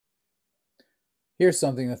Here's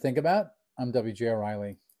something to think about. I'm W.J.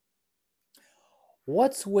 O'Reilly.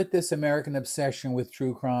 What's with this American obsession with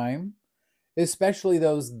true crime? Especially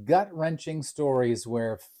those gut-wrenching stories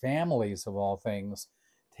where families, of all things,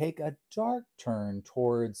 take a dark turn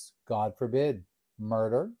towards, God forbid,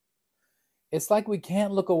 murder. It's like we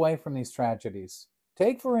can't look away from these tragedies.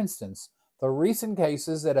 Take, for instance, the recent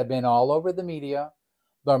cases that have been all over the media: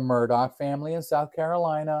 the Murdock family in South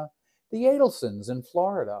Carolina, the Adelsons in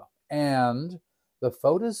Florida, and the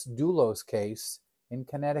Fotis Dulos case in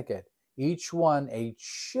Connecticut. Each one a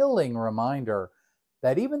chilling reminder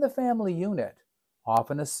that even the family unit,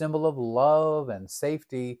 often a symbol of love and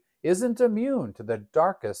safety, isn't immune to the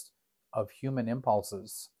darkest of human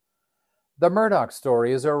impulses. The Murdock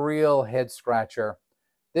story is a real head scratcher.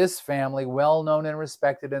 This family, well known and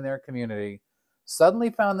respected in their community,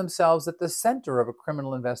 suddenly found themselves at the center of a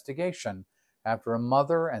criminal investigation after a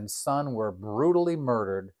mother and son were brutally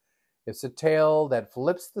murdered. It's a tale that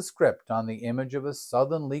flips the script on the image of a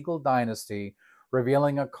Southern legal dynasty,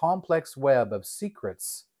 revealing a complex web of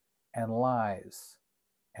secrets and lies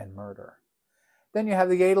and murder. Then you have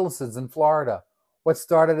the Adelsons in Florida. What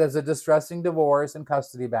started as a distressing divorce and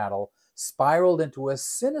custody battle spiraled into a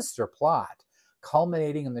sinister plot,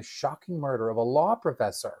 culminating in the shocking murder of a law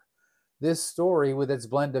professor. This story, with its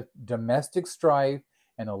blend of domestic strife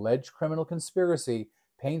and alleged criminal conspiracy,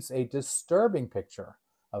 paints a disturbing picture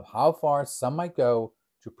of how far some might go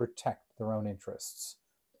to protect their own interests.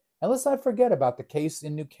 And let's not forget about the case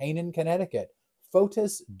in New Canaan, Connecticut.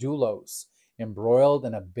 Fotis Dulos, embroiled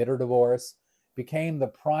in a bitter divorce, became the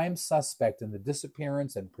prime suspect in the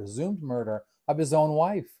disappearance and presumed murder of his own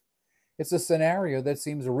wife. It's a scenario that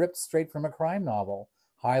seems ripped straight from a crime novel,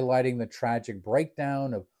 highlighting the tragic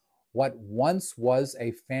breakdown of what once was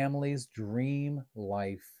a family's dream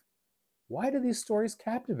life. Why do these stories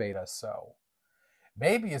captivate us so?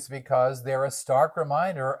 Maybe it's because they're a stark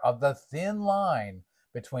reminder of the thin line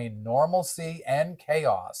between normalcy and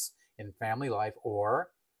chaos in family life,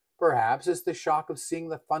 or perhaps it's the shock of seeing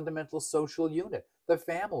the fundamental social unit, the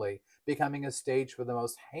family, becoming a stage for the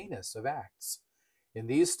most heinous of acts. In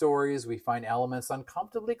these stories, we find elements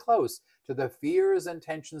uncomfortably close to the fears and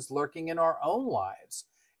tensions lurking in our own lives,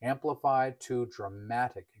 amplified to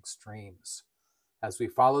dramatic extremes. As we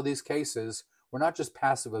follow these cases, we're not just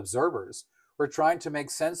passive observers, we're trying to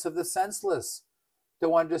make sense of the senseless,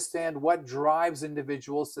 to understand what drives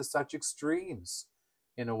individuals to such extremes.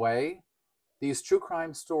 In a way, these true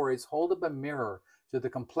crime stories hold up a mirror to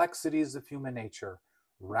the complexities of human nature,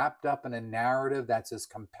 wrapped up in a narrative that's as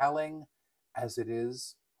compelling as it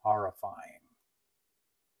is horrifying.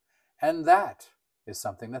 And that is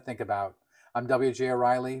something to think about. I'm W.J.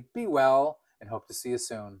 O'Reilly. Be well, and hope to see you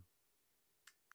soon.